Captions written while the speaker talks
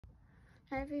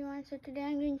Hi everyone, so today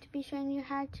I'm going to be showing you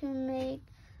how to make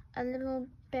a little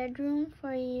bedroom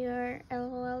for your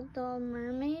LOL doll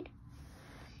mermaid.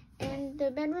 And the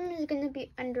bedroom is going to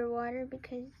be underwater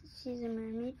because she's a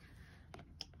mermaid.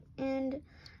 And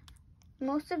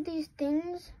most of these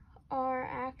things are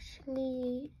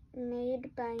actually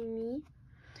made by me.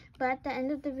 But at the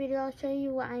end of the video, I'll show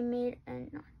you what I made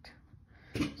and not.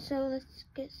 So let's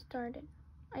get started.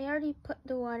 I already put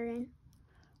the water in.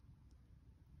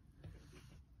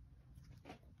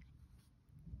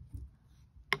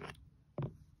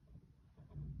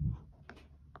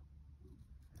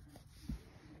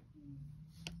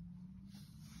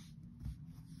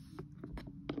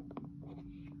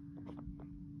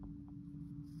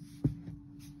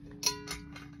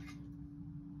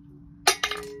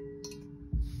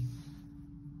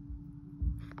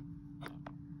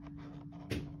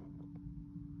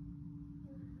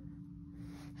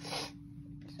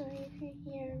 Sorry if you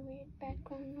hear weird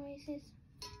background noises.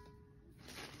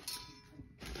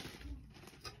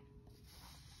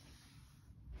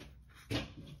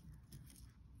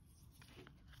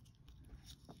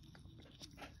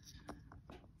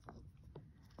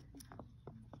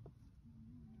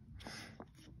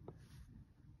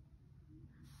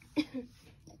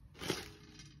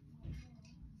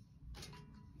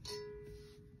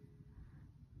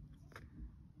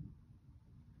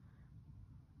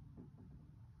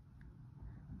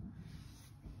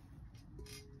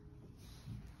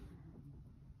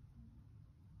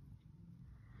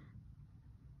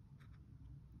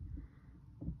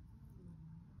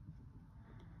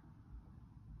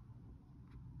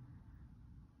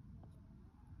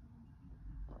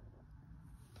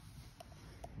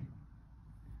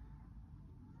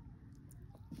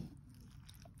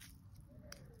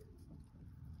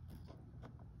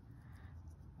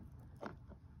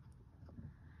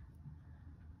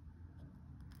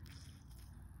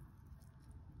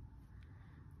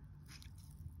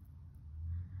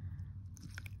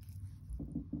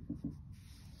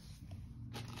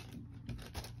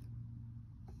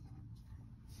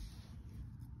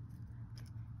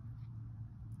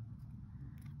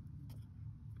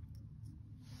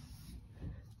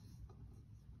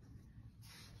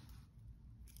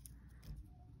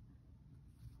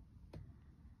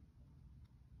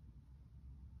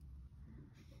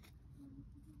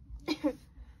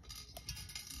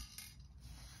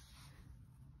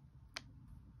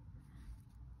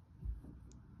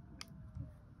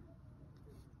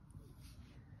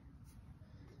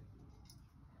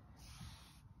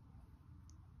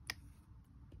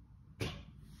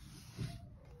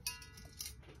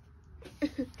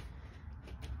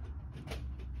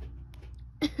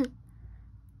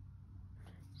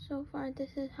 So far, this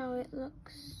is how it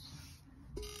looks.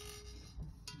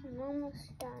 I'm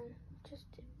almost done. Just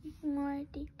more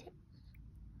details.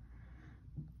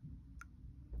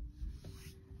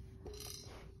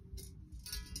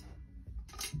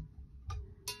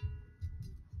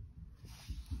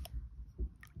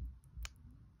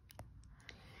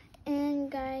 And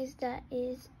guys, that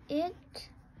is it.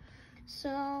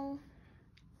 So,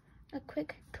 a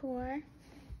quick tour.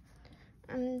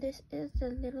 This is the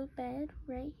little bed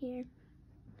right here.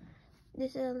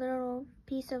 This is a little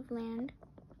piece of land.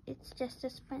 It's just a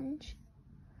sponge.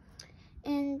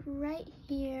 And right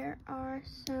here are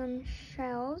some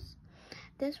shells.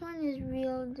 This one is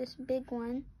real, this big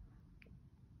one.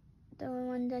 The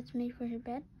one that's made for her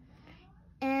bed.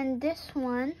 And this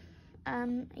one,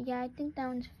 yeah, I think that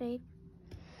one's fake.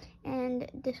 And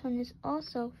this one is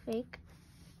also fake.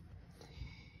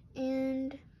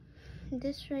 And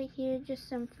this right here, just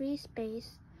some free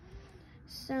space.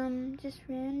 Some just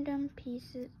random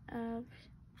pieces of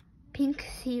pink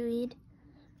seaweed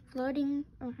floating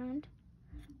around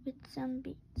with some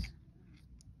beads.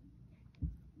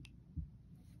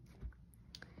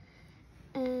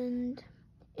 And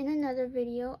in another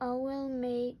video, I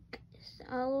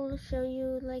will show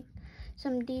you like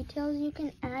some details you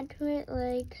can add to it,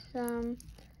 like some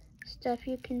stuff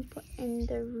you can put in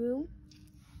the room.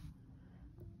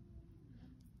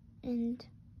 And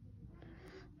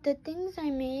the things I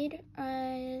made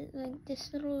are like this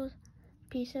little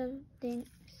piece of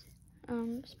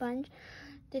sponge.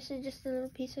 This is just a little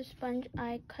piece of sponge.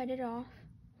 I cut it off.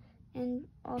 And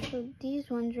also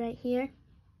these ones right here.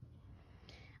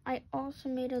 I also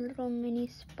made a little mini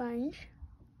sponge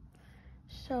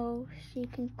so she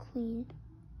can clean.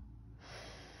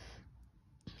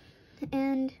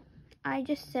 And I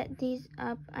just set these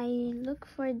up. I look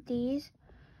for these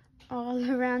all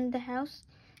around the house,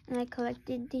 and I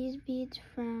collected these beads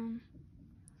from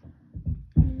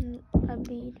a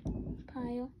bead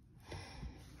pile.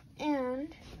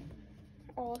 And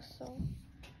also.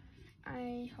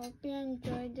 I hope you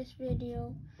enjoyed this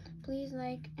video. Please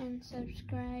like and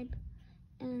subscribe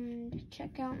and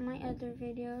check out my other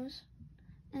videos,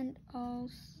 and I'll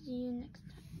see you next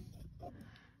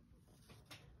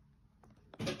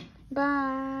time.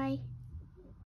 Bye.